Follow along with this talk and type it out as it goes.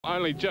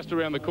Only just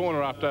around the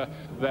corner after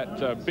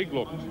that big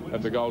look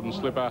at the Golden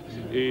Slipper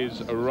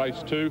is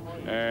race 2,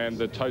 and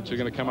the totes are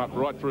going to come up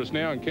right for us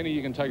now. And Kenny,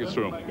 you can take us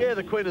through them. Yeah,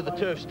 the Queen of the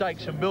Turf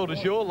Stakes and Build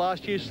As Your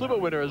last year's Slipper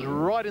winner is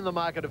right in the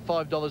market at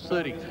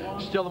 $5.30.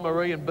 Stella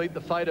Marie and Beat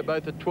the Fate are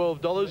both at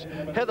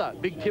 $12. Heather,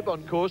 big tip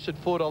on course at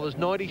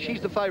 $4.90.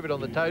 She's the favourite on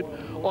the tote.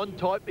 On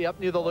Type, be up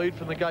near the lead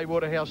from the Gay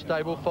Waterhouse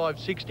stable,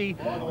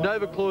 $5.60.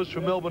 Nova Claus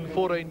from Melbourne,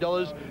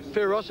 $14.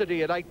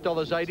 Ferocity at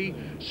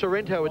 $8.80.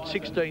 Sorrento at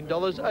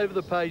 $16. Over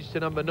the page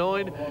to number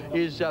 9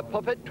 is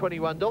Poppet,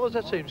 $21.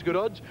 That seems good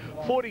odds.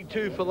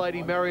 42 for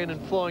Lady Marion,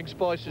 and Flying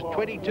Spice is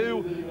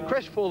 22.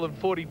 Crestfallen,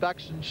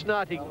 $40. And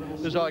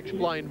Snartic, as I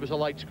explained, was a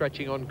late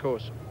scratching on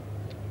course.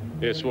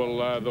 Yes,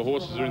 well, the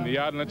horses are in the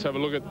yard, and let's have a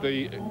look at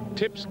the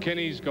tips.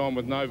 Kenny's gone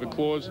with Nova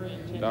Claus,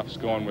 Duff's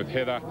gone with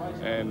Heather,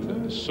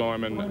 and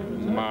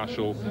Simon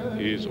Marshall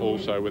is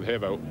also with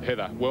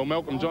Heather. Well,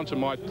 Malcolm Johnson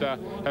might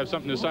have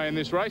something to say in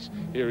this race.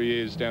 Here he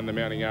is down the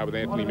mounting yard with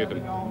Anthony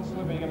Mithen.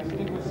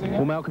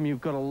 Well, Malcolm,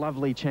 you've got a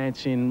lovely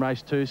chance in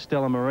race 2,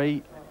 Stella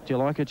Marie. Do you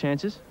like her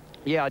chances?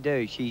 Yeah, I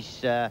do.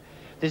 She's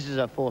this is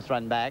her 4th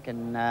run back,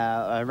 and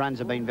her runs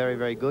have been very,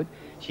 very good.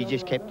 She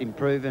just kept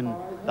improving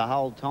the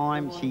whole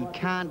time. She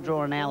can't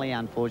draw an alley,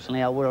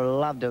 unfortunately. I would have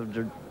loved to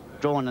have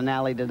drawn an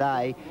alley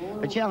today,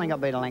 but she only got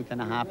beat a length and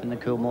a half in the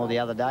Coolmore the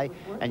other day,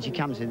 and she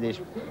comes in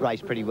this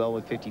race pretty well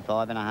with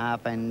 55 and a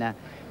half, and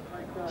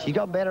she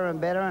got better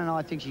and better, and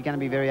I think she's going to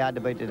be very hard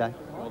to beat today.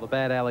 Well, the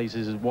bad alleys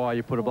is why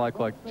you put a bloke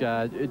like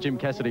Jim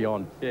Cassidy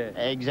on. Yeah.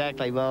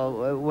 Exactly.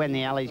 Well, when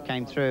the alleys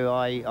came through,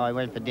 I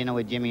went for dinner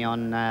with Jimmy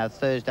on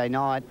Thursday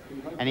night,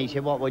 and he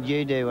said, "What would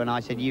you do?" And I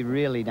said, "You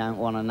really don't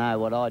want to know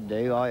what I'd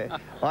do.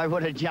 I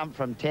would have jumped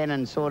from 10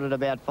 and sorted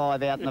about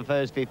 5 out in the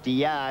first 50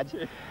 yards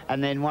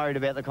and then worried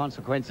about the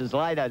consequences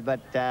later.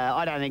 But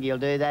I don't think he'll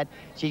do that.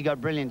 She's got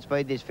brilliant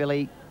speed, this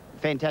filly,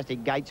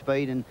 fantastic gate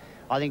speed, and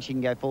I think she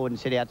can go forward and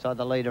sit outside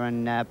the leader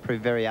and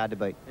prove very hard to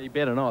beat." You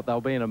better not. They'll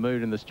be in a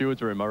mood in the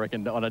stewards' room, I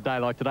reckon, on a day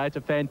like today. It's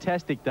a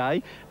fantastic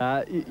day.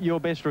 Your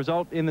best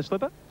result in the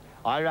Slipper?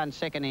 I run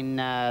second in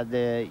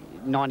the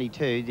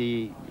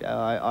 92.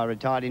 I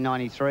retired in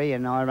 93,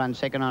 and I run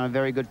second on a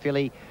very good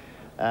filly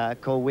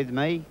called With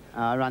Me.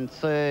 I run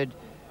third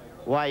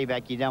way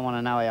back. You don't want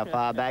to know how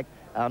far back.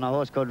 On a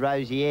horse called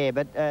Rosie Air,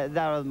 but they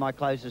were my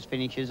closest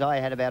finishes. I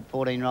had about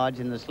 14 rides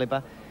in the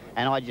Slipper,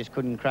 and I just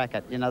couldn't crack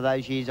it. You know,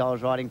 those years I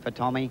was riding for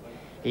Tommy,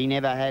 he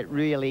never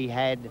really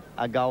had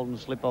a Golden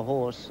Slipper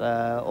horse.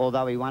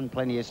 Although he won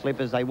plenty of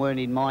Slippers, they weren't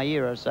in my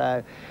era.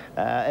 So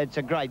it's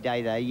a great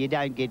day, though. You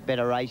don't get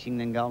better racing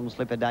than Golden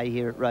Slipper Day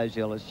here at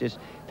Rosehill. It's just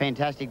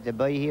fantastic to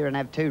be here and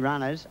have 2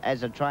 runners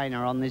as a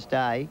trainer on this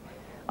day.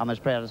 I'm as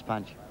proud as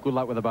Punch. Good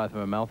luck with the both of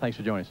them, Mel. Thanks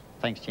for joining us.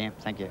 Thanks, champ.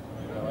 Thank you.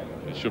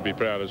 He should be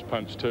proud as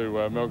Punch too,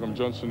 Malcolm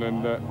Johnson.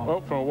 And,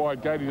 well, from a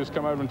wide gate, he just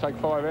come over and take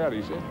 5 out,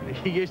 he said.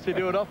 He used to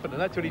do it often,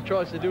 and that's what he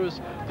tries to do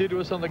to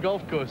us on the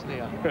golf course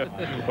now.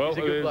 Well,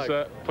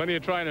 there's plenty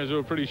of trainers who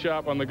are pretty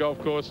sharp on the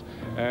golf course,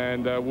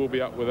 and we'll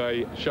be up with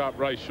a sharp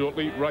race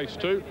shortly, race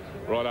 2,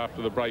 right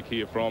after the break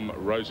here from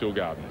Rosehill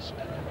Gardens.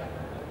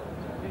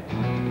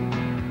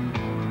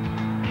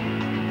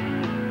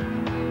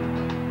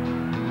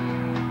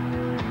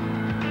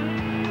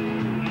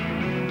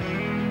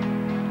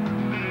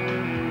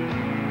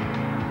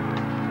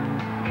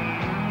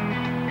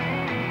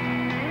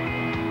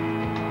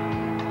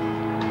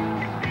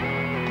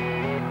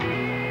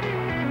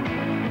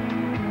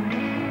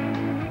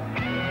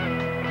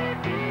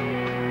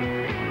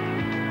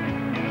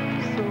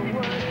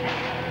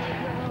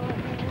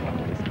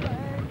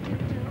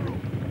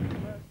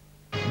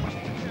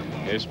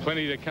 There's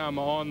plenty to come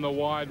on the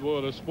wide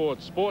world of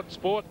sport.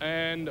 Sport,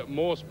 and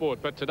more sport.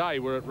 But today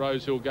we're at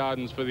Rosehill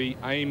Gardens for the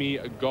Amy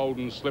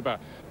Golden Slipper.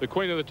 The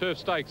Queen of the Turf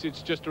Stakes,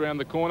 it's just around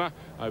the corner,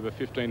 over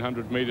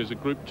 1,500 metres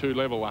at Group 2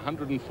 level,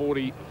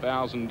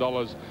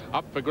 $140,000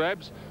 up for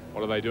grabs.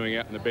 What are they doing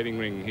out in the betting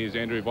ring? Here's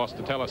Andrew Voss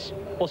to tell us.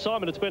 Well,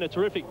 Simon, it's been a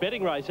terrific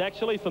betting race,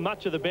 actually. For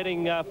much of the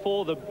betting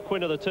for the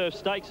Queen of the Turf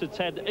Stakes, it's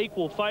had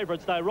equal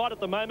favourites, though right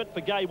at the moment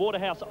for Gay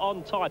Waterhouse,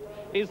 On Type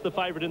is the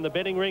favourite in the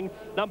betting ring.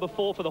 Number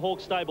 4 for the Hawke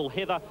Stable,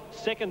 Heather,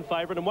 second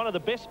favourite. And one of the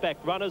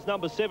best-backed runners,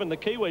 number 7, the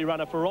Kiwi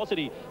runner,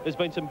 Ferocity. There's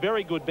been some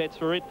very good bets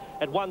for it.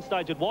 At one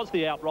stage, it was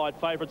the outright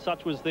favourite.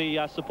 Such was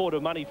the support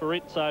of money for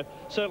it. So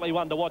certainly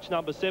one to watch,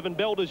 number 7.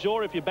 Build As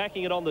Your, if you're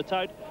backing it on the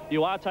tote,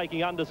 you are taking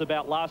unders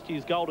about last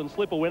year's Golden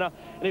Slipper winner.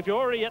 And if you're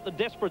already at the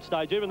desperate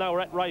stage, even though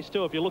we're at race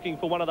 2, if you're looking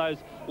for one of those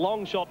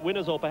long shot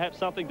winners or perhaps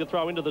something to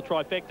throw into the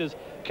trifectas,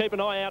 keep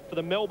an eye out for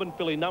the Melbourne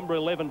filly, number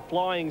 11,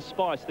 Flying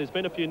Spice. There's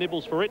been a few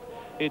nibbles for it.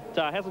 It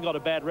hasn't got a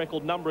bad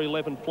record, number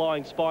 11,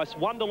 Flying Spice.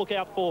 One to look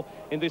out for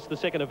in this, the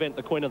second event,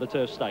 the Queen of the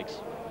Turf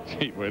Stakes.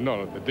 Gee, we're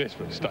not at the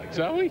desperate stakes,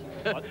 are we?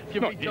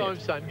 Give me time,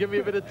 son. Give me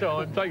a bit of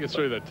time. Take us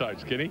through the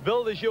totes, Kenny.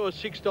 Build As Yours,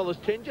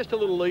 $6.10, just a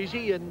little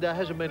easy, and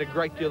hasn't been a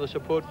great deal of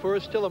support for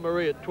us. Stella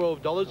Marie at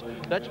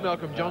 $12. That's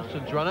Malcolm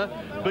Johnston's runner.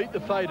 Beat the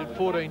Fate at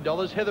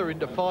 $14. Heather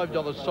into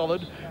 $5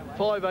 solid.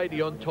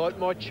 $5.80 on tight,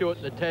 might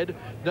shorten a tad.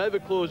 Nova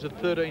Claus at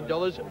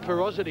 $13.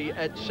 Ferocity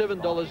at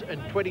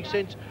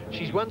 $7.20.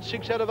 She's won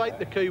 6 out of 8,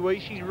 the Kiwi.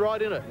 She's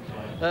right in it.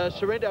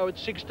 Sorrento at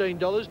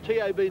 $16.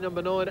 TAB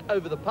number 9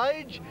 over the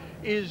page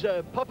is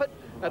Poppet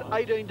at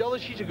 $18.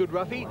 She's a good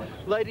roughie.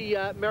 Lady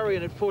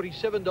Marion at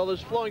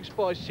 $47. Flying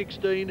Spy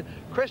 16.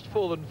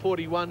 Crestfallen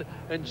 41.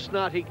 And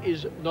Snartic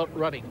is not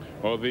running.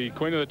 Well, the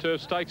Queen of the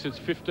Turf Stakes, it's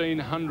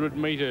 1,500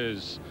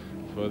 metres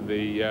for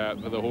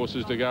the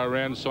horses to go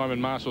around. Simon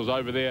Marshall's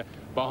over there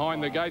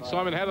behind the gate.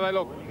 Simon, how do they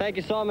look? Thank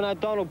you, Simon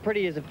O'Donnell.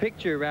 Pretty as a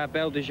picture.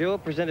 Belle de Jour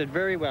presented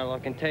very well. I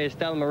can tell you,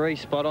 Stella Marie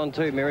spot on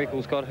too.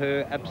 Miracle's got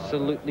her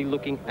absolutely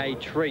looking a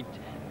treat.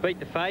 Beat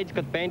the Fade's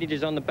got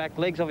bandages on the back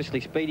legs. Obviously,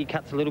 Speedy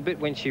cuts a little bit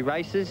when she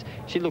races.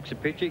 She looks a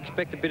picture.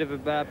 Expect a bit of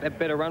a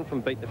better run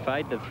from Beat the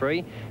Fade, the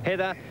 3.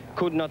 Heather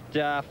could not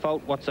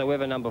fault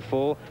whatsoever, number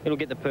 4. It'll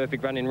get the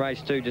perfect run in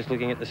race 2, just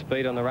looking at the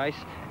speed on the race.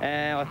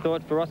 I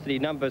thought Ferocity,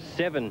 number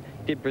 7,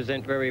 did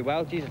present very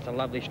well. Geez, it's a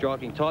lovely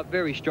striking type.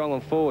 Very strong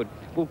on forward.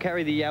 Will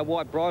carry the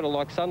white bridle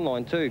like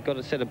Sunline too. Got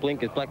a set of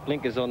blinkers, black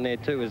blinkers on there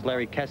too, as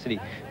Larry Cassidy,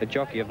 the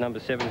jockey of number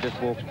 7, just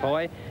walks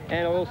by.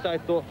 And I also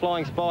thought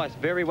Flying Spice,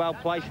 very well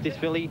placed, this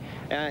filly.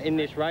 In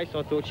this race,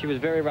 I thought she was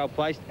very well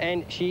placed,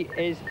 and she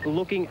is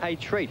looking a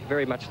treat,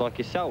 very much like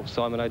yourself,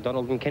 Simon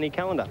O'Donnell and Kenny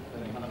Callender.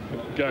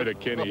 Go to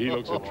Kenny, he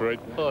looks a treat.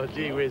 Oh,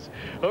 gee whiz.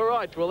 All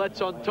right, well, that's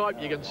on type.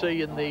 You can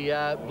see in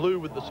the blue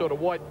with the sort of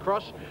white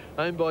cross,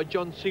 owned by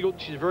John Sigelt.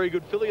 She's a very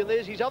good filly, and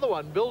there's his other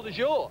one, Belle de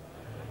Jour.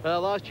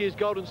 Last year's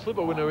Golden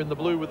Slipper winner in the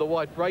blue with the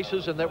white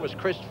braces, and that was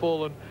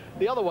Crestfallen,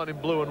 the other one in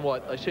blue and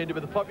white. They seem to be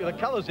the popular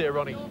colours there,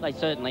 Ronnie. They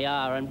certainly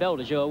are, and Belle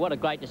de Jour, what a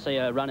great to see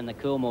her run in the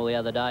Coolmore the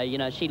other day. You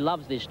know, she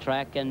loves this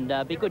track, and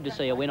be good to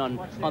see her win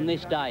on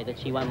this day that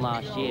she won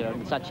last year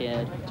in such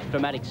a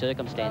dramatic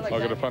circumstance.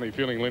 I've got a funny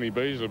feeling Lenny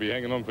Bees will be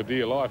hanging on for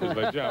dear life as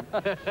they jump.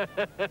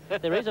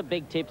 There is a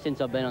big tip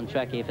since I've been on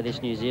track here for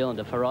this New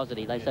Zealander,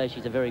 Ferocity. They say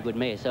she's a very good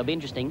mare, so it'll be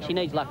interesting. She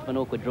needs luck for an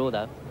awkward draw,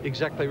 though.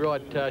 Exactly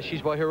right.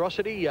 She's by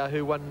Ferocity,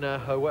 who won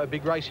a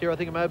big race here. I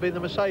think it may have been the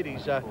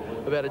Mercedes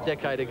about a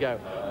decade ago.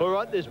 All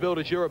right, there's Belle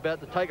de Jour about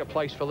to take a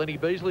place for Lenny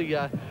Beasley.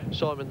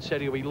 Simon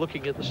said he'll be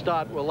looking at the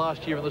start. Well,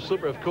 last year in the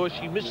Slipper, of course,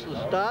 she missed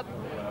the start,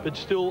 but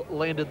still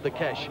landed the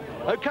cash.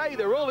 Okay,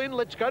 they're all in.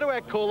 Let's go to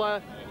our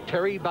caller,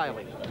 Terry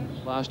Bailey.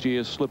 Last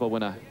year's Slipper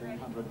winner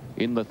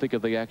in the thick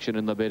of the action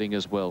in the betting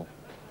as well.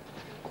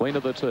 Queen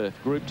of the Turf,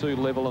 Group 2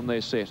 level on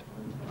their set.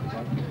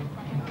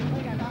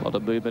 A lot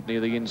of movement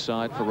near the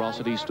inside.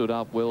 Ferocity stood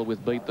up well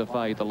with Beat the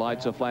Fade. The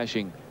lights are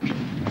flashing.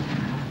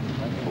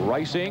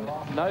 Racing,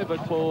 Nova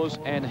Claus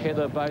and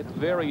Heather both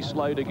very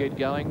slow to get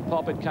going.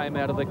 Poppet came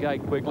out of the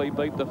gate quickly.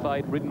 Beat the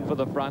Fade ridden for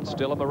the front.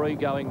 Stella Marie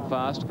going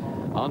fast.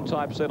 On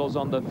Type settles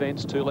on the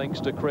fence. 2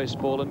 lengths to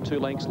Crestfallen. 2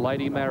 lengths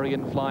Lady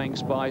Marion, Flying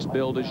Spice,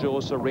 Belle de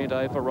Jour,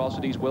 Sorrento.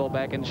 Ferocity's well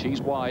back and she's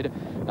wide.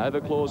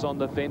 Nova Claus on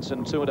the fence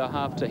and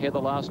 2.5 to Heather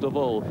last of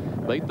all.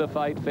 Beat the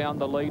Fade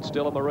found the lead.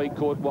 Stella Marie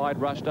caught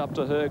wide, rushed up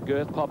to her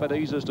girth. Poppet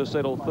eases to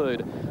settle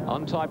third.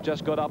 On Type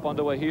just got up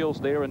onto her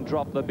heels there and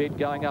dropped the bit,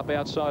 going up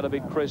outside of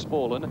it.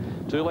 Crestfallen.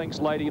 2 lengths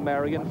Lady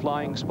Marion,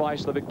 Flying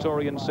Spice, the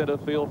Victorian centre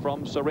field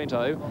from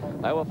Sorrento.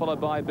 They were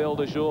followed by Belle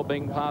de Jour,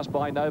 being passed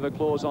by Nova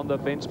Claus on the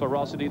fence.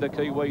 Ferocity, the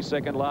Kiwi,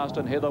 second last,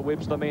 and Heather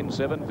whips them in.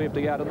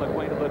 7.50 out in the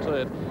Queen of the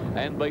Turf.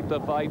 And Beat the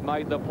Fade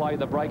made the play.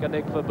 The breaker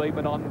neck for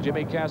Beeman on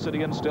Jimmy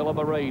Cassidy and Stella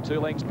Marie. 2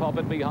 lengths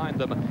Poppet behind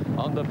them.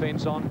 On the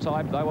fence on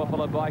Type, they were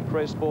followed by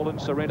Crestfallen.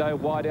 Sorrento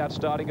wide out,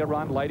 starting a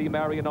run. Lady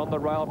Marion on the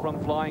rail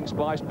from Flying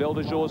Spice. Belle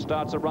de Jour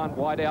starts a run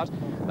wide out.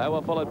 They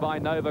were followed by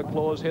Nova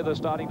Claus. Heather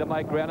starting to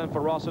make ground, and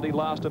Ferocity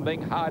last and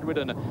being hard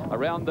ridden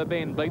around the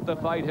bend. Beat the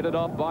Fade headed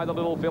off by the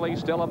little filly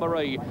Stella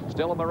Marie.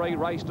 Stella Marie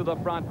raced to the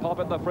front.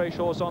 Poppet, the fresh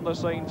horse on the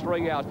scene,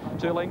 3 out.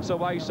 2 lengths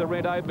away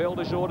Sorrento. Belle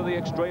de Jour to the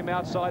extreme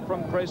outside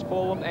from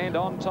Crestfallen and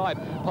On Type.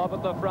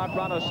 Poppet the front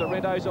runner.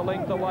 Sorrento's a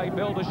length away.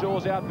 Belle de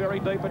Jour's out very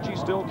deep, but she's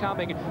still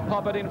coming.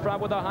 Poppet in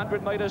front with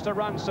 100 metres to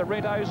run.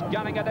 Sorrento's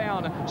gunning it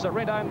down.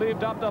 Sorrento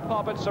moved up to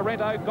Poppet.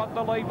 Sorrento got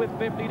the lead with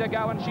 50 to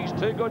go, and she's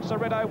too good.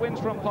 Sorrento wins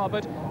from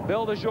Poppet.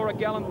 Belle de Jour a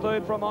gallant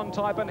third from On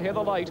Type and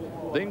Heather late.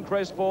 Then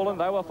Crestfallen.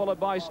 They were followed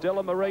by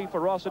Stella Marie.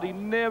 Ferocity,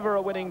 never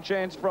a winning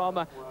chance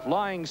from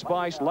Flying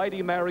Spice,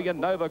 Lady Marion,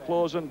 Nova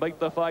Claus and Beat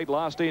the Fade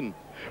last in.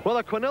 Well,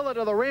 a Quinella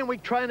to the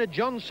Randwick trainer,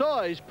 John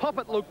Size.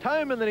 Poppet looked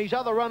home, and then his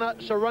other runner,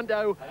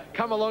 Sorrento,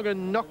 come along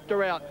and knocked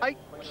her out. 8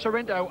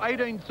 Sorrento,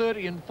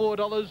 $18.30 and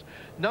 $4.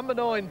 Number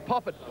 9,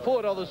 Poppet,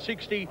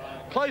 $4.60.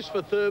 Close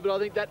for third, but I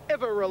think that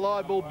ever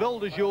reliable Belle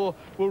de Jour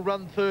will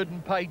run third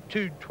and pay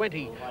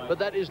 $2.20. But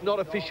that is not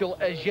official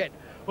as yet.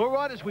 All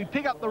right, as we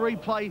pick up the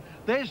replay,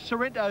 there's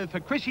Sorrento for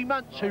Chrissy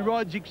Muntz, who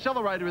rides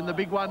Accelerator in the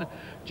big one,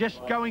 just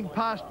going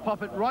past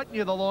Poppet right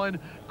near the line.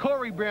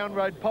 Corey Brown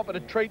rode Poppet a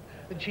treat,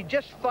 and she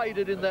just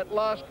faded in that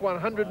last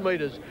 100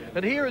 metres.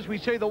 And here, as we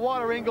see the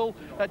wider angle,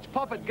 that's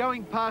Poppet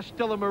going past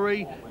Stella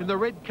Marie in the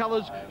red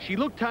colours. She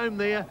looked home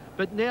there,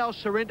 but now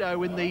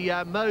Sorrento in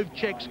the mauve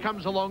checks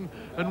comes along,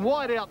 and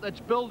wide out, that's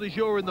Belle de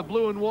Jour in the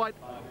blue and white.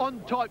 On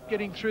Type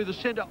getting through the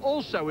centre,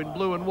 also in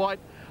blue and white,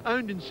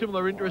 owned in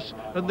similar interests,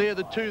 and they're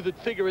the two that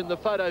figure in the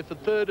photo for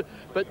third.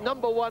 But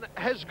number one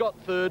has got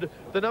third.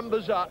 The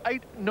numbers are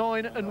 8,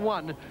 9 and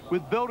 1,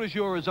 with Belle de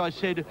Jour, as I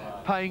said,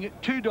 paying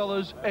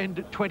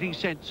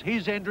 $2.20.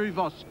 Here's Andrew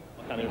Voss.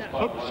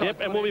 Oops, yep,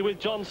 and we'll be with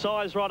John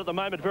Size right at the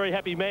moment. Very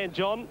happy man,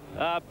 John.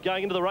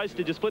 Going into the race,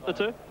 did you split the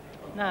two?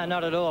 No,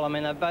 not at all. I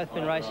mean, they've both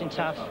been racing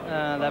tough.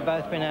 They've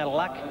both been out of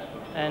luck,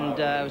 and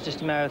it was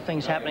just a matter of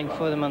things happening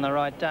for them on the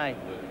right day.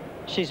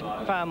 She's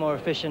far more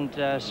efficient,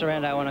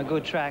 Sorrento, on a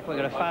good track. We've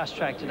got a fast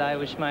track today,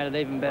 which made it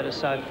even better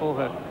so for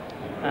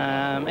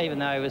her. Even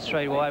though he was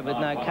 3 wide with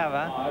no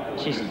cover,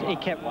 he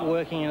kept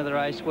working into the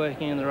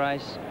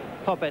race,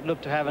 Poppet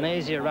looked to have an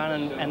easier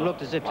run and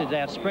looked as if to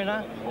out-sprint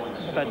her,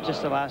 but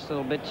just the last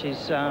little bit,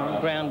 she's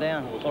ground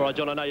down. All right,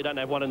 John, I know you don't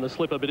have one in the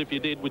slipper, but if you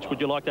did, which would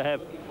you like to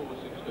have?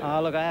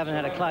 Oh, look, I haven't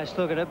had a close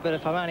look at it, but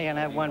if I'm only going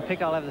to have one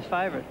pick, I'll have the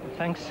favourite.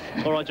 Thanks.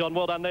 All right, John,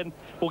 well done then.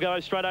 We'll go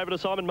straight over to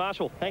Simon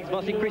Marshall. Thanks,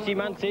 Bossy. Chrissy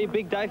Muntz here.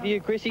 Big day for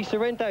you, Chrissy.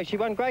 Sorrento, she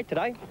won great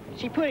today.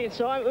 She put in,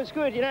 Simon. It was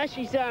good. You know,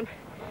 she's, I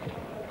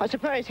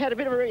suppose, had a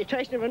bit of a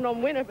reputation of a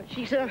non-winner, but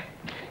she's got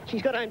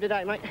home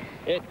today, mate.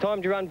 Yeah,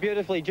 timed to run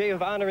beautifully.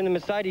 Giovanna in the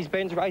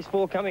Mercedes-Benz race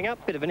 4 coming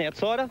up. Bit of an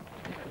outsider.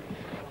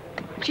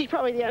 She's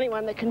probably the only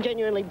one that can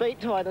genuinely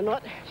beat Ty the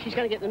Knot. She's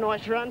going to get the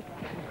nice run.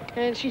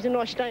 And she's a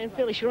nice staying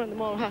filly. She'll run the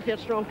mile and a half out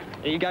strong.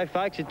 There you go,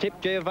 folks. A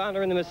tip, Giovanna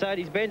in the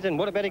Mercedes-Benz. And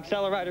what about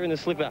Accelerator in the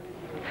slipper?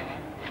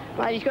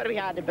 Mate, he's got to be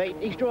hard to beat.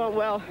 He's drawn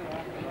well.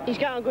 He's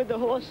going good, the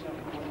horse.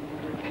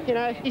 You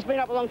know, he's been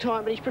up a long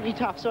time, but he's pretty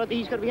tough, so I think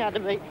he's got to be hard to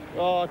beat.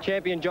 Oh,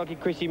 champion jockey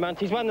Chrissy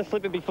Muntz. He's won the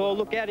slipper before.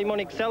 Look out him on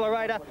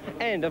Accelerator.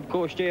 And, of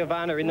course,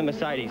 Giovanna in the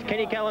Mercedes.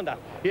 Kenny Callender.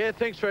 Yeah,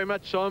 thanks very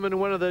much, Simon.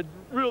 One of the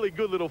really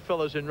good little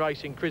fellas in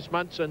racing, Chris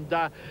Muntz. And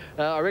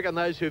I reckon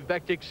those who've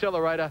backed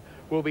Accelerator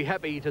will be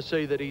happy to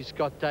see that he's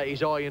got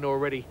his eye in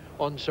already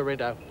on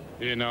Sorrento.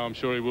 Yeah, no, I'm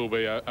sure he will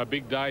be. A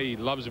big day. He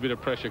loves a bit of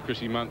pressure,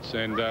 Chrissy Muntz,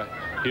 and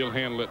he'll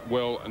handle it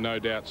well, no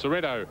doubt.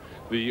 Sorrento,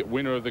 the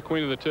winner of the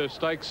Queen of the Turf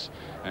Stakes.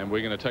 And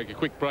we're going to take a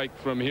quick break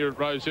from here at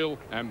Rosehill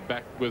and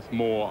back with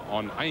more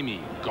on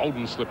Amy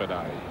Golden Slipper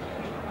Day.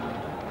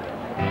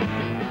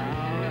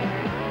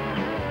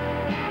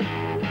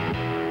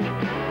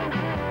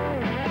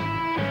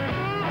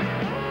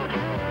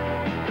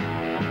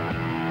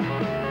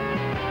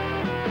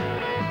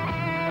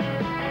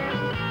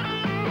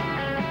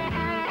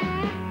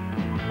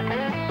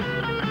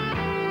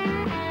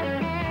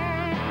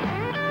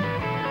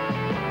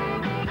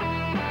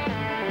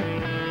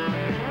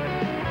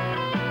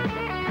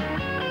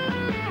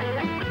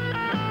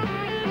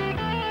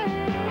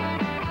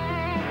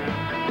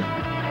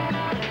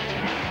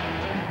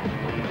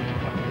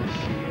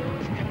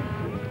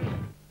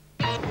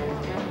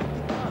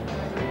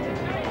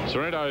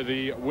 Sorrento,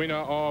 the winner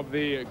of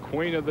the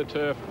Queen of the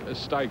Turf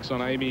Stakes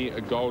on Amy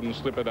Golden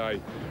Slipper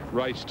Day.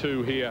 Race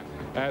 2 here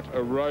at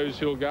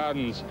Rosehill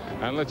Gardens.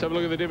 And let's have a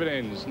look at the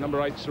dividends.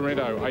 Number 8,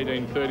 Sorrento,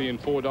 $18.30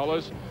 and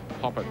 $4.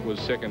 Poppet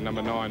was second,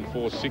 number 9,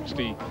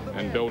 $4.60.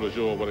 And Belle de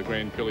Jour, what a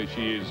grand filly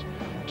she is,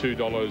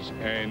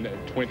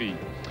 $2.20.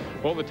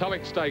 Well, the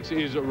Tulloch Stakes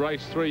is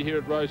race 3 here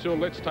at Rosehill.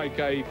 Let's take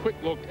a quick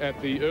look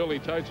at the early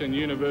totes and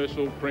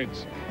Universal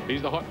Prince.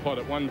 He's the hot pot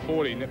at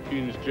 $1.40.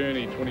 Neptune's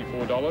Journey,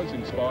 $24.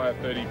 Inspire,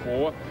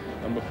 $34.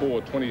 Number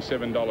 4,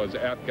 $27.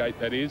 Outgate,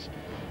 that is.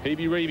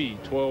 Hebe Reeby,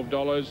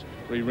 $12.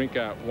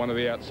 Re-Rinker, one of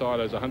the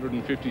outsiders,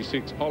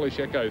 $156. Polish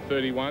Echo,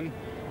 $31.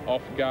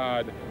 Off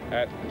Guard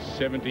at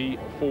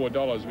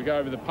 $74. We go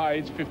over the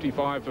pays,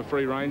 $55 for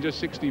Free Ranger,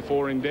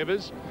 $64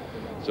 Endeavours.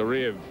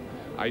 Zarev,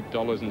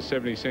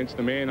 $8.70.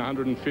 The Man,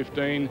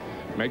 $115.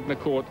 Magna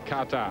Court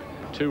Kata,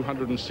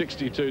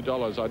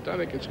 $262. I don't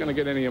think it's going to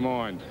get any of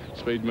mine.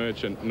 Speed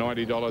Merchant,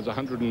 $90,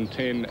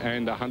 $110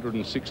 and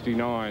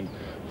 $169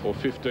 for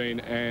 15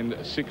 and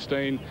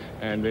 16.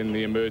 And then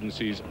the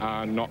emergencies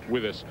are not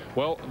with us.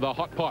 Well, the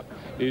hot pot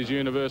is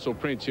Universal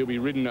Prince. He'll be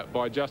ridden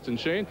by Justin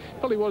Sheen.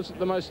 Probably was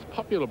the most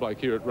popular bloke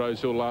here at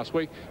Rosehill last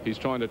week. He's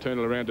trying to turn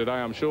it around today,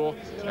 I'm sure.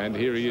 And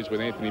here he is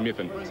with Anthony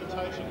Mithen.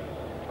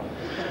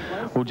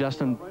 Well,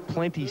 Justin,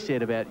 plenty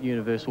said about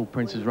Universal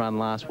Prince's run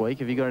last week.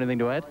 Have you got anything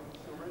to add?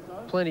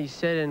 Plenty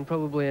said, and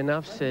probably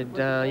enough said.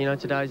 You know,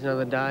 today's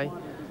another day.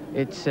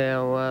 It's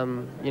our,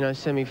 you know,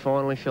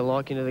 semi-final, if you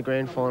like, into the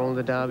grand final of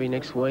the Derby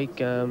next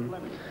week. You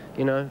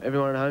know,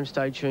 everyone at home,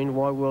 stay tuned.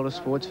 Wide World of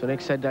Sports for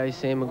next Saturday's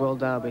Sam Miguel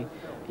Derby.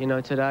 You know,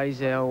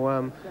 today's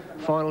our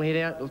final hit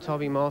out. We'll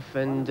top him off,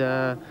 and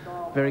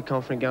very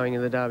confident going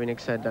into the Derby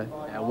next Saturday.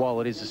 Now,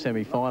 while it is a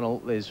semi-final,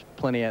 there's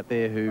plenty out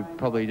there who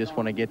probably just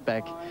want to get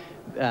back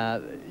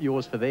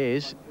yours for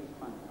theirs.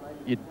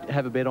 You'd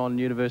have a bet on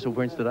Universal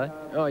Prince today?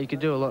 Oh, you could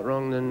do a lot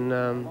wrong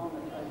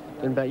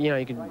than bet. You know,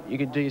 you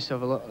could do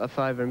yourself a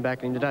favour and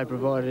back him today,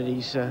 provided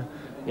he's you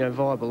know,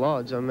 viable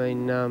odds. I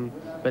mean,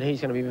 but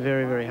he's going to be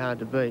very, very hard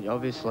to beat.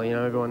 Obviously, you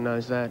know, everyone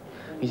knows that.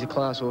 He's a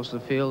class horse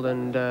of the field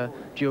and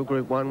dual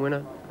Group 1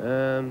 winner.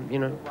 You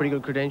know, pretty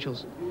good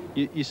credentials.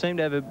 You seem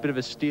to have a bit of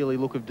a steely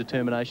look of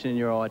determination in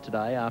your eye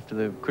today after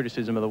the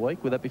criticism of the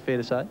week. Would that be fair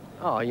to say?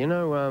 Oh, you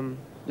know,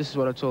 this is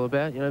what it's all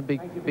about, you know,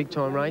 big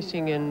time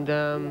racing, and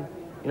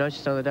you know, it's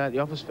just another day at the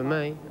office for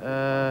me.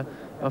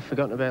 I've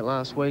forgotten about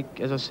last week.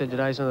 As I said,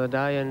 today's another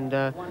day,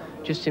 and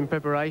just in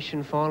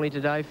preparation finally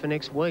today for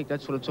next week.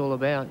 That's what it's all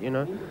about, you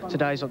know.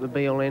 Today's not the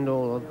be-all,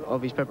 end-all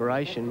of his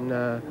preparation.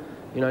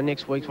 You know,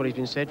 next week's what he's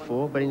been set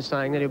for, but in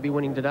saying that, he'll be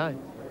winning today.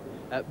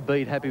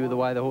 Bede happy with the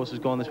way the horse has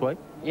gone this week?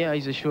 Yeah,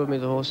 he's assured me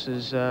the horse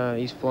is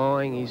he's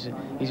flying.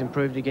 He's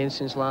improved again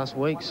since last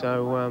week,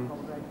 so,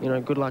 you know,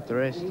 good luck the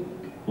rest.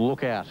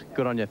 Look out.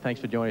 Good on you. Thanks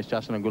for joining us,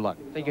 Justin, and good luck.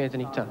 Thank you,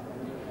 Anthony. Ta.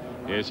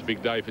 Yeah, it's a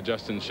big day for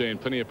Justin Sheehan.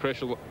 Plenty of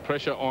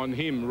pressure on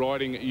him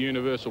riding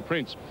Universal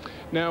Prince.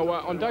 Now,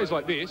 on days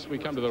like this, we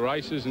come to the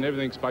races and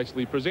everything's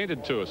basically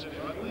presented to us,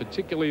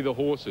 particularly the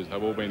horses.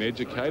 They've all been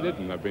educated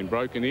and they've been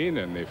broken in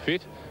and they're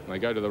fit and they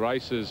go to the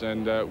races,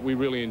 and we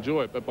really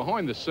enjoy it. But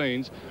behind the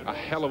scenes, a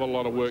hell of a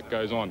lot of work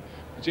goes on,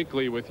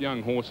 particularly with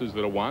young horses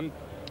that are won.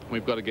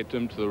 We've got to get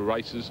them to the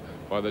races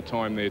by the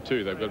time they're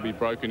two. They've got to be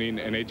broken in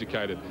and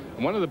educated.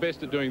 And one of the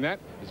best at doing that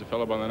is a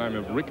fellow by the name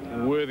of Rick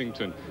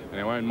Worthington. And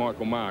our own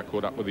Michael Marr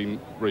caught up with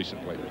him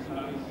recently.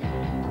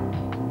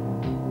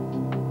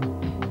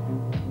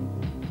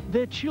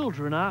 They're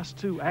children asked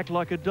to act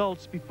like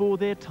adults before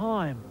their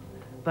time.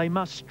 They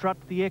must strut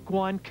the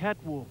equine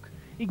catwalk,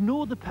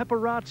 ignore the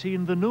paparazzi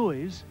and the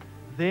noise.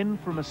 Then,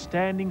 from a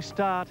standing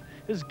start,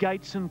 as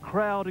gates and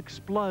crowd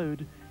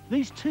explode,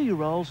 these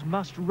 2-year-olds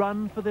must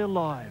run for their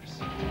lives.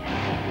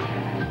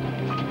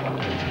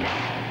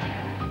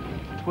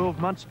 12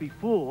 months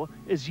before,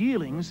 as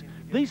yearlings,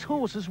 these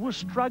horses were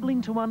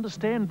struggling to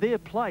understand their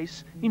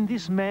place in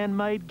this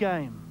man-made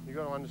game. You've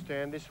got to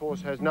understand, this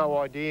horse has no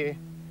idea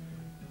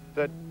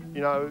that,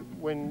 you know,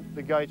 when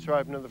the gates are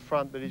open at the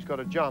front, that he's got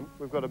to jump.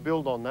 We've got to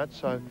build on that,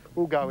 so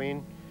we'll go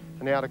in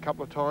and out a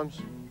couple of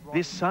times.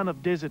 This son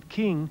of Desert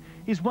King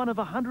is one of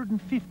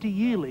 150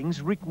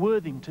 yearlings Rick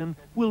Worthington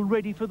will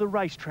ready for the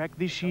racetrack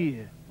this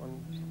year.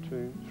 1,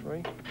 2,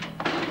 3.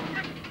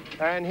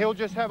 And he'll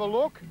just have a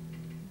look,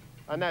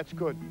 and that's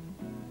good.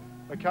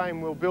 Okay,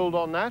 and we'll build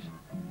on that.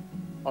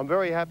 I'm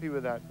very happy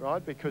with that,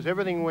 right? Because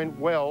everything went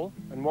well,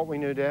 and what we're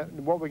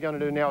going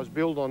to do now is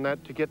build on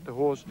that to get the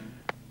horse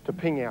to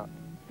ping out.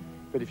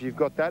 But if you've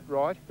got that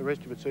right, the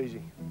rest of it's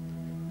easy.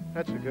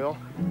 That's the girl.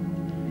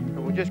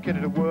 And we'll just get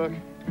her to work.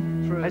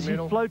 As he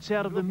floats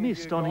out of the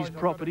mist on his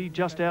property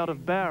just out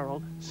of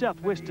Bowral,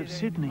 southwest of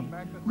Sydney,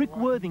 Rick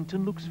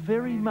Worthington looks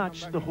very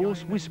much the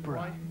horse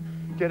whisperer.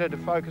 Get her to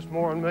focus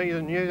more on me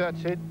than you,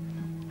 that's it.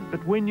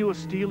 But when you're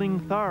stealing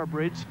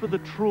thoroughbreds for the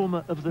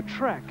trauma of the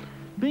track,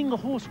 being a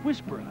horse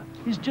whisperer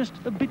is just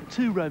a bit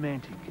too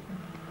romantic.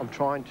 I'm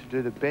trying to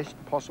do the best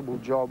possible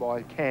job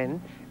I can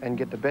and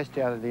get the best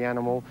out of the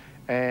animal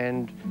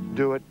and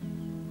do it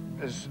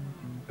as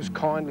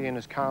kindly and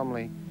as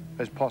calmly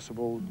as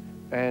possible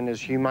and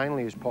as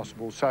humanely as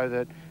possible, so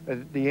that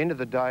at the end of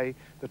the day,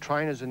 the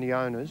trainers and the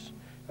owners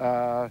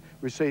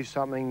receive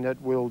something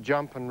that will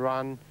jump and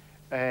run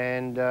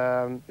and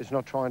is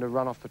not trying to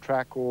run off the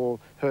track or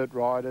hurt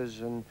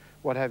riders and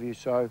what have you.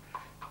 So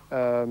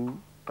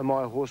am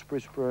I a horse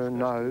whisperer?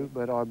 No,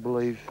 but I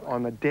believe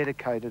I'm a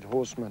dedicated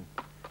horseman.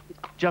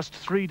 Just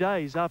 3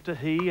 days after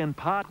he and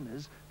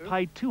partners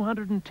paid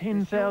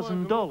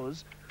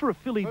 $210,000 for a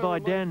filly by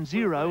Dan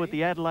Zero at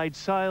the Adelaide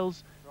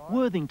Sales,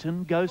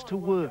 Worthington goes to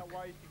work.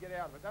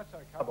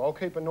 I'll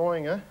keep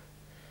annoying her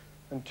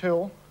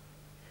until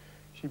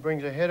she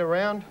brings her head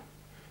around,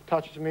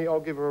 touches me,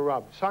 I'll give her a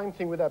rub. Same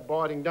thing with that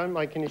biting, don't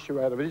make an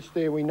issue out of it. It's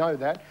there, we know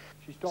that.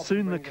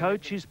 Soon the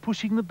coach is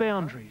pushing the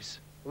boundaries.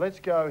 Let's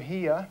go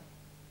here.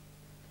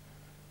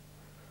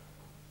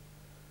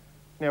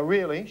 Now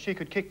really, she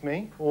could kick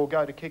me or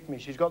go to kick me.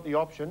 She's got the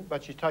option,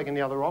 but she's taken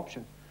the other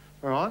option,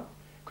 all right?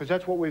 Because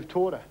that's what we've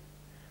taught her.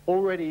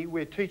 Already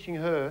we're teaching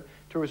her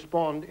to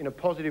respond in a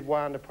positive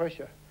way under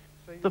pressure.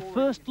 The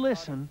first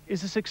lesson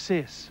is a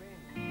success.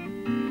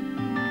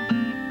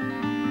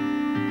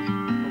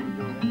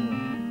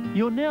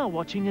 You're now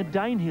watching a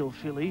Danehill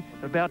filly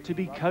about to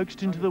be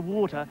coaxed into the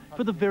water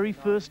for the very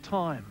first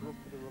time.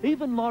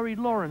 Even Laurie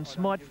Lawrence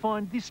might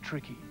find this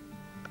tricky.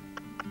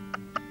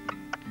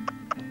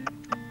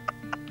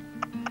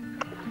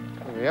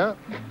 There we are.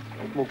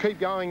 We'll keep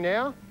going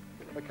now.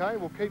 Okay,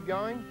 we'll keep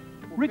going.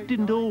 Rick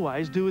didn't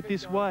always do it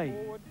this way.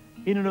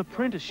 In an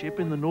apprenticeship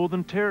in the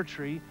Northern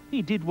Territory,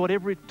 he did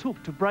whatever it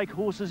took to break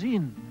horses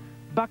in,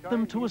 buck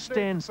them to a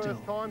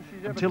standstill,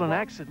 until an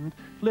accident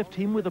left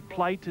him with a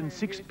plate and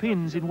 6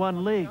 pins in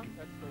one leg.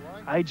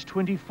 Aged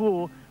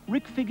 24,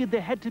 Rick figured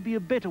there had to be a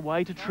better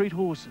way to treat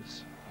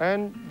horses.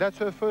 And that's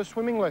her first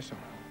swimming lesson.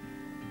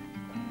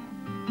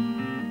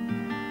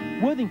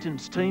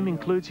 Worthington's team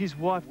includes his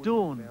wife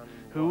Dawn,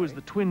 who, as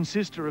the twin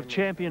sister of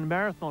champion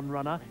marathon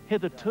runner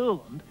Heather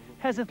Turland,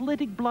 has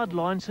athletic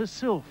bloodlines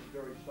herself.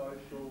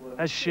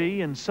 As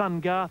she and son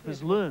Garth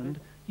has learned,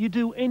 you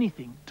do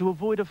anything to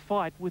avoid a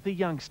fight with a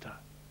youngster.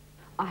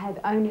 I have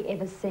only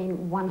ever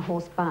seen one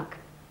horse buck,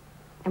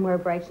 and we're a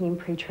breaking in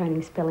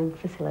pre-training spelling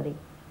facility.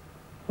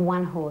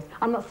 One horse.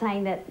 I'm not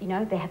saying that, you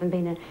know, there haven't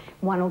been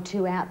one or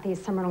two out there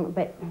somewhere along,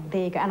 but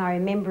there you go. And I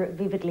remember it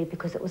vividly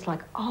because it was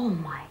like, oh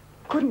my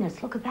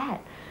goodness, look at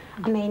that.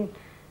 I mean,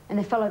 and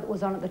the fellow that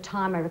was on at the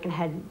time, I reckon,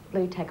 had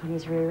blue tack on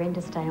his rear end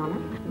to stay on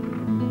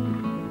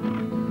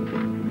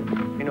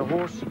it. In a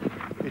horse,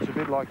 it's a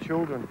bit like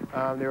children.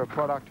 They're a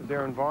product of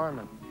their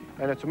environment.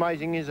 And it's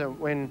amazing, isn't it,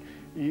 when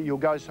you'll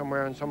go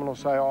somewhere and someone will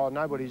say, oh,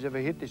 nobody's ever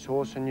hit this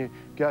horse, and you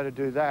go to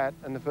do that,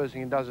 and the first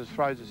thing it does is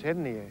throws its head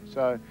in the air.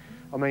 So,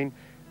 I mean,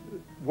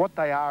 what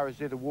they are is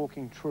they're the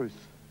walking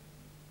truth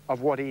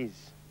of what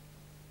is.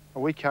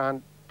 And we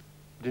can't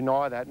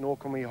deny that, nor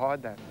can we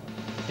hide that.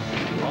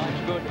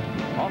 Line's good.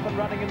 Often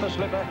running in the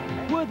slipper.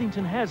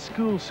 Worthington has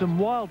schooled some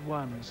wild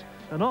ones,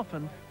 and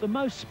often the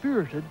most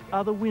spirited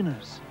are the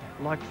winners,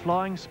 like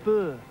Flying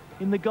Spur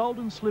in the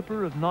Golden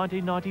Slipper of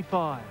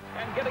 1995.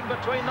 And getting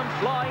between them,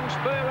 Flying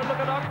Spur, and look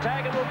at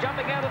Octagonal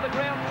jumping out of the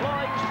ground.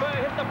 Flying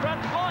Spur hit the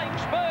front. Flying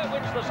Spur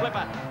wins the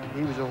slipper.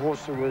 He was a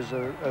horse that was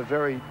a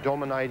very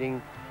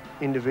dominating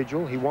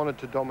individual. He wanted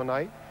to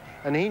dominate,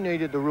 and he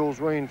needed the rules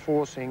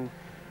reinforcing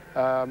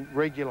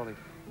regularly.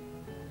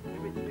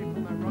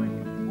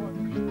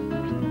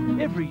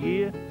 Every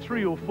year,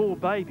 3 or 4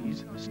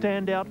 babies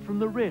stand out from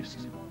the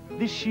rest.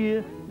 This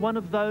year, one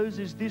of those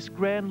is this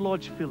Grand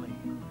Lodge filly.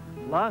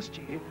 Last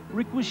year,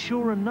 Rick was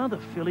sure another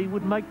filly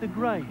would make the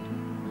grade.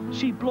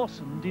 She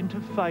blossomed into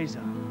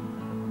Phaser.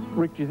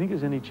 Rick, do you think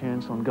there's any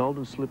chance on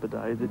Golden Slipper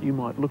Day that you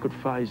might look at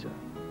Phaser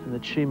and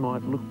that she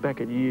might look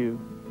back at you,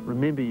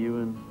 remember you,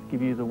 and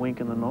give you the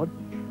wink and the nod?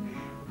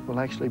 Well,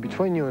 actually,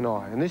 between you and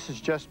I, and this is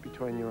just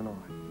between you and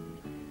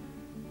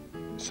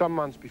I, some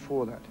months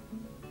before that,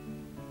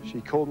 she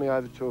called me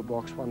over to a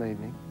box one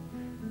evening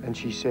and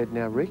she said,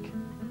 now, Rick,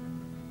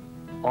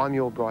 I'm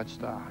your bright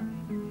star.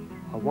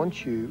 I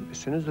want you, as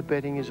soon as the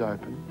betting is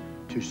open,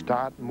 to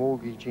start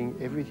mortgaging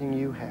everything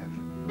you have.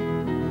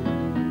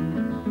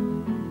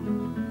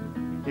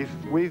 If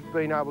we've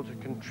been able to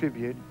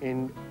contribute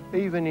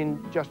even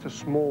in just a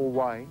small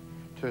way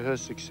to her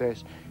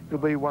success, it'll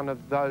be one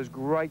of those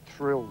great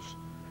thrills,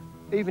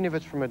 even if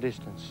it's from a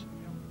distance.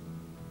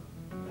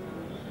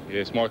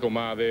 Yes, Michael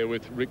Maher there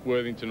with Rick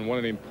Worthington. What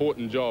an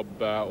important job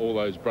all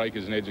those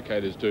breakers and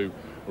educators do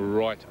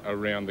right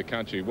around the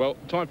country. Well,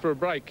 time for a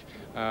break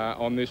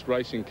on this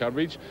racing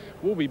coverage.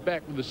 We'll be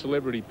back with the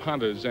celebrity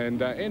punters,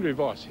 and Andrew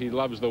Voss, he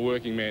loves the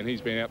working man. He's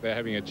been out there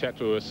having a chat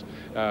to us,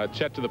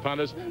 chat to the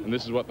punters, and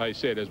this is what they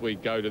said as we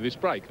go to this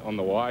break on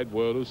the Wide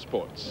World of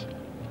Sports.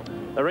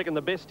 I reckon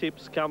the best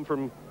tips come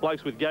from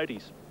blokes with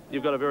goatees.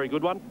 You've got a very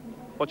good one.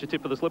 What's your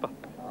tip for the slipper?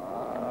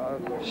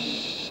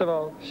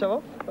 Cheval,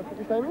 I think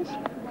his name is.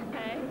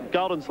 Okay.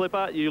 Golden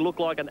Slipper, you look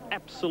like an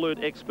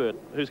absolute expert.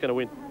 Who's going to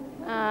win?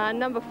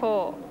 Number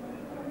 4.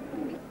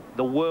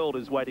 The world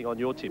is waiting on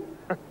your tip.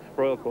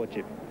 Royal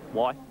Courtship.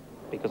 Why?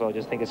 Because I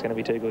just think it's going to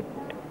be too good.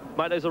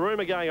 Mate, there's a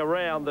rumour going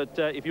around that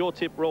if your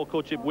tip, Royal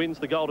Courtship, wins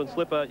the Golden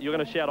Slipper, you're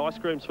going to shout ice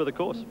creams for the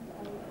course.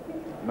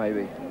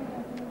 Maybe.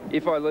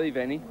 If I leave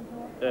any.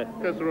 Yeah.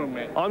 That's the room,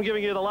 man. I'm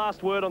giving you the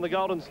last word on the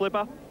Golden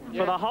Slipper.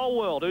 For the whole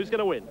world, who's going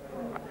to win?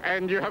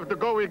 And you have to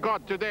go with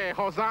God today.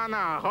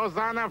 Hosanna.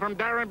 Hosanna from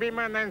Darren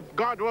Beeman, and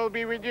God will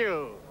be with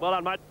you. Well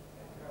done, mate.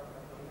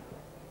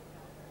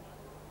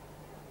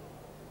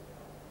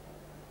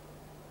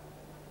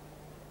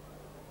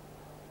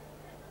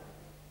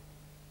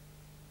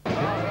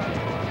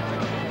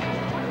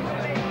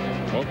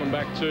 Welcome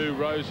back to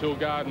Rosehill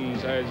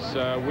Gardens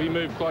as we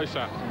move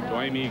closer to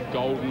Amy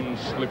Golden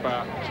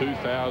Slipper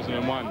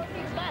 2001.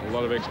 A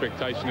lot of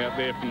expectation out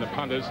there from the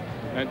punters.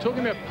 And talking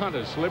about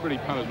punters, celebrity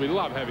punters, we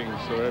love having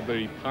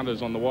celebrity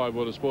punters on the Wide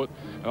World of Sport.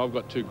 And I've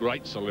got 2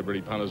 great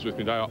celebrity punters with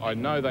me today. I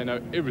know they know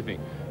everything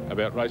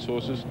about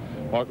racehorses.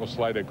 Michael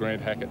Slater,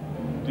 Grant Hackett.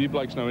 Do you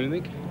blokes know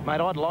anything?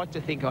 Mate, I'd like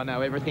to think I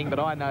know everything, but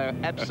I know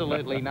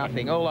absolutely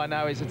nothing. All I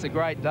know is it's a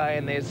great day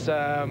and there's,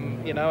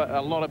 you know,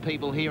 a lot of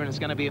people here and it's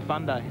going to be a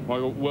fun day.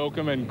 Michael,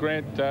 welcome, and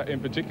Grant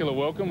in particular,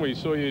 welcome. We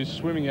saw you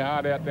swimming your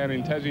heart out down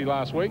in Tassie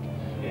last week.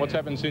 Yeah. What's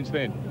happened since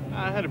then?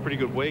 I had a pretty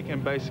good week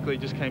and basically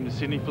just came to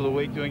Sydney for the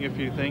week doing a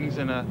few things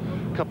and a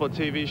couple of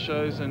TV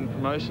shows and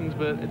promotions,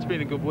 but it's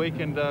been a good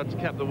week, and to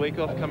cap the week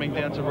off, coming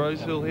down to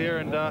Rosehill here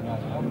and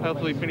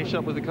hopefully finish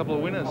up with a couple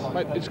of winners.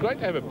 Mate, it's great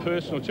to have a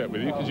personal chat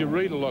with you because you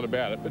read a lot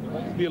about it, but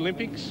the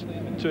Olympics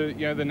to,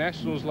 you know, the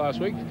Nationals last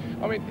week,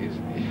 I mean,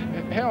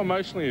 how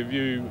emotionally have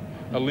you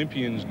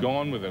Olympians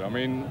gone with it? I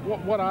mean,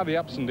 what are the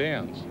ups and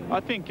downs? I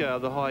think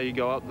the higher you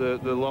go up, the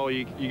lower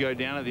you go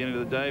down at the end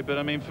of the day. But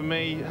I mean, for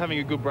me, having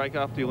a good break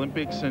after the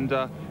Olympics and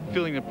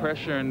feeling the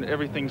pressure and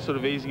everything sort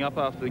of easing up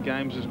after the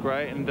games was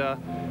great, and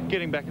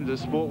getting back into the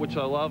sport, which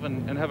I love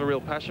and have a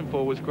real passion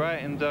for, was great.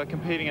 And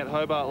competing at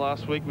Hobart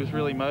last week was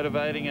really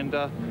motivating, and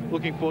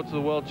looking forward to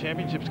the World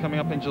Championships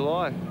coming up in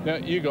July. Now,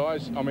 you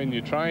guys, I mean,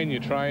 you train,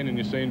 and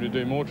you seem to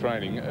do more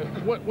training.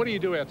 What do you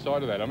do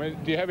outside of that? I mean,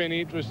 do you have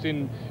any interest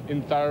in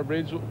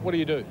thoroughbreds? What do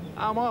you do?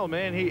 My old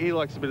man, he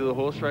likes a bit of the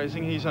horse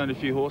racing. He's owned a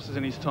few horses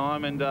in his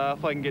time, and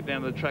if I can get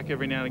down to the track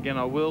every now and again,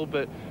 I will.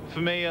 But for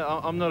me,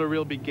 I'm not a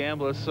real big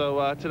gambler,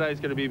 so today today's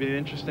going to be a bit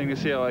interesting to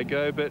see how I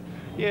go. But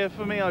yeah,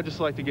 for me, I just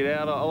like to get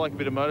out. I like a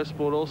bit of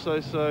motorsport also.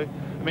 So,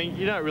 I mean,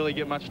 you don't really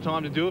get much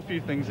time to do a few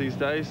things these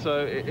days.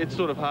 So it's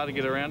sort of hard to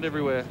get around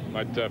everywhere.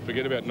 Mate,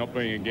 forget about not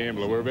being a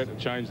gambler. We're about to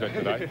change that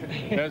today.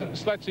 Now,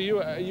 Slats, are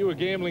you a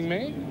gambling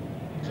man?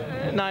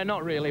 No,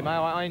 not really, mate.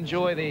 I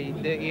enjoy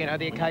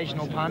the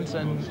occasional punts,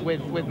 and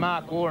with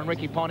Mark Waugh and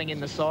Ricky Ponting in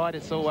the side,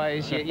 it's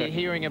always you're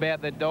hearing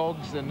about the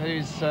dogs and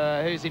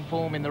who's in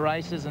form in the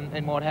races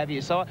and what have you.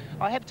 So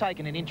I have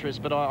taken an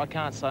interest, but I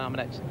can't say I'm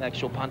an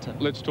actual punter.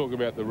 Let's talk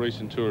about the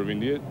recent tour of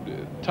India.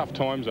 Tough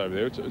times over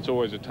there. It's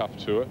always a tough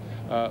tour.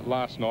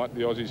 Last night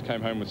the Aussies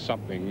came home with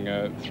something,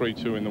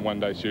 3-2 in the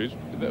one-day series.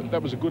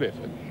 That was a good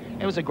effort.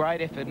 It was a great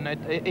effort, and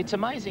it's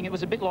amazing. It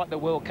was a bit like the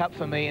World Cup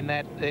for me in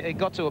that it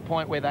got to a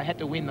point where they had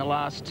to win the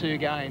last 2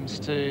 games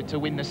to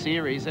win the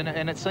series, and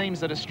it seems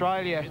that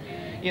Australia,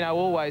 you know,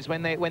 always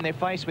when they're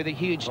faced with a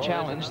huge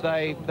challenge,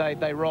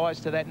 they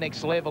rise to that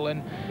next level.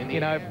 And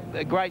you know,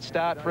 a great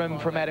start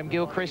from Adam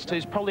Gilchrist,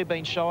 who's probably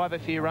been shy of a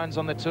few runs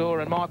on the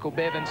tour, and Michael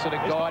Bevan sort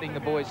of guiding the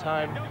boys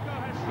home,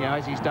 you know,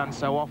 as he's done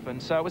so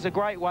often. So it was a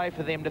great way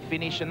for them to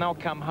finish, and they'll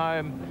come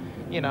home,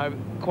 you know,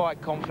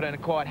 quite confident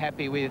and quite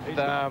happy with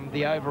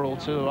the overall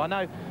tour. I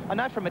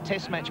know from a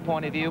test match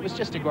point of view, it was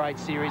just a great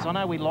series. I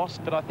know we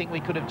lost, but I think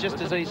we could have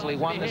just as easily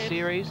won the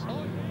series.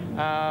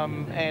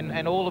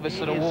 And all of us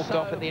sort of walked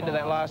off at the end of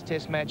that last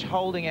test match,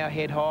 holding our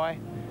head high,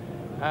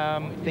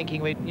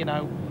 thinking we'd, you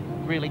know,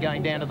 really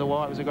going down to the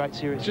wire. It was a great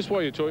series. Just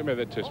while you're talking about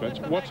that test match,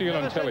 watching it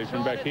on telly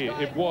from back here,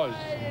 it was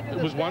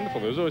wonderful.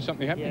 There was always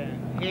something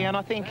happening. Yeah, and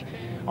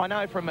I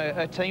know from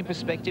a team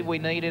perspective we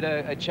needed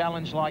a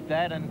challenge like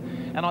that,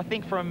 and I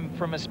think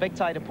from a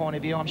spectator point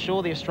of view, I'm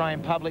sure the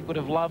Australian public would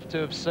have loved to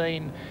have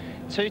seen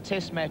 2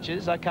 test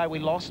matches. Okay, we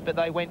lost, but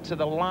they went to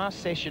the last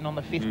session on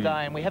the 5th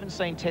day, and we haven't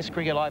seen test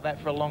cricket like that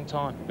for a long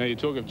time. Now, you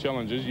talk of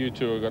challenges. You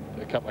two have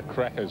got a couple of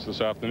crackers this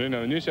afternoon.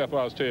 Now, the New South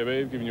Wales TAB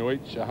have given you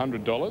each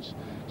 $100.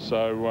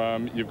 So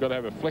you've got to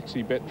have a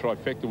flexi bet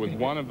trifecta with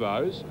one of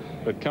those.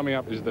 But coming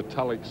up is the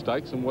Tulloch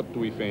Stakes, and what do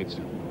we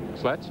fancy?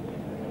 Slats?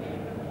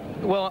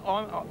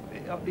 Well,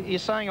 you're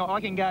saying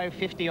I can go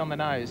 50 on the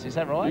nose, is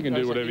that right? You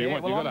can do whatever you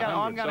want. Well, You've got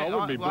 100, so I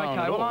wouldn't be blowing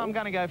it all. I'm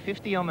going to go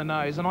 50 on the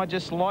nose, and I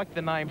just like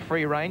the name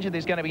Free Ranger.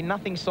 There's going to be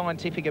nothing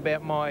scientific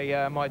about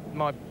my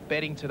my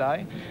betting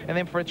today. And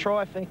then for a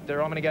trifecta,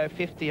 I'm going to go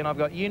 50, and I've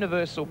got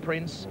Universal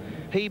Prince,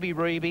 Hebe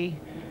Rebe,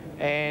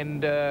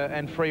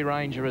 and Free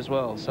Ranger as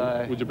well.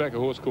 So would you back a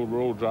horse called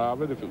Royal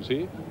Dravid if it was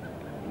here?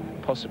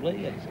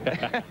 Possibly,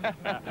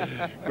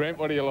 yes. Grant,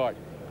 what do you like?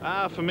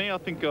 For me, I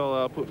think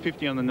I'll put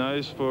 50 on the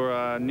nose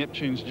for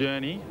Neptune's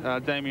Journey.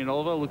 Damien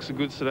Oliver looks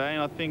good today,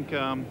 and I think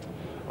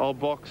I'll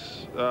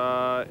box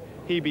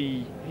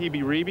Hebe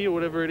Rebe or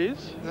whatever it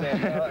is.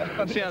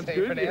 Sounds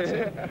good.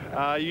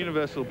 Yeah.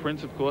 Universal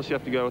Prince, of course, you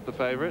have to go with the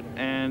favourite.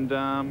 And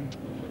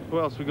who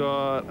else? We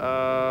got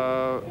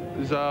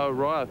Zara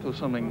Riot or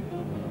something.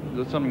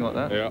 Something like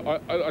that. Yeah,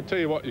 I tell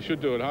you what you should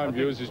do at home,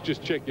 viewers, is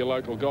just check your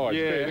local guides.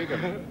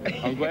 Yeah.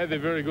 I'm glad they're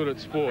very good at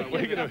sport.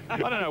 I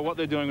don't know what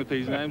they're doing with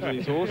these names of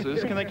these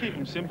horses. Can they keep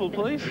them simple,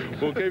 please?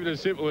 We'll keep it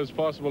as simple as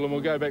possible, and we'll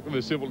go back to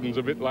the simpletons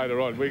a bit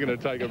later on. We're going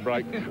to take a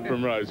break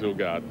from Rosehill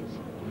Gardens.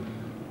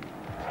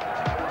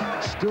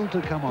 Still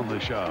to come on the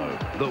show,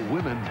 the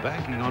women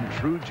banking on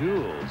True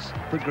Jewels,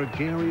 the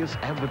gregarious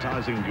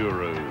advertising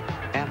guru,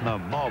 and the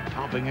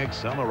mob-pumping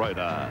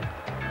accelerator.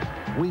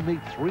 We meet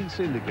 3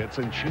 syndicates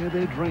and share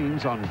their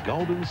dreams on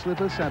Golden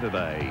Slipper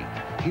Saturday,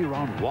 here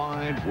on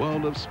Wide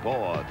World of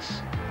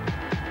Sports.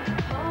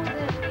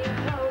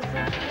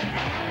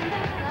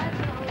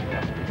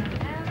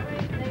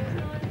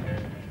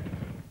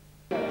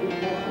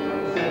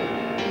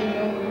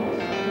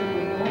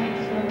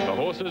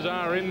 Horses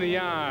are in the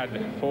yard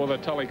for the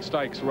Tulloch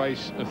Stakes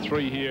race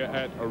 3 here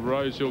at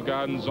Rosehill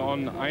Gardens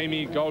on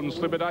Amy Golden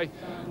Slipper Day.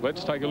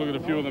 Let's take a look at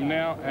a few of them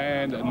now,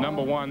 and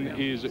number 1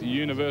 is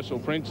Universal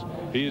Prince.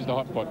 Here's the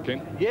hot pot,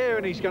 Ken. Yeah,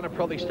 and he's going to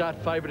probably start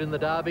favourite in the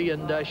Derby,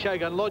 and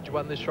Shogun Lodge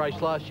won this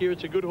race last year.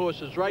 It's a good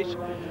horse's race,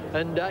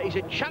 and he's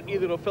a chunky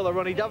little fella,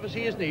 Ronnie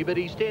Duffy, isn't he? But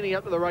he's standing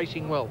up to the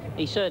racing well.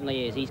 He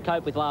certainly is. He's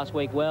coped with last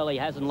week well. He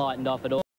hasn't lightened off at all.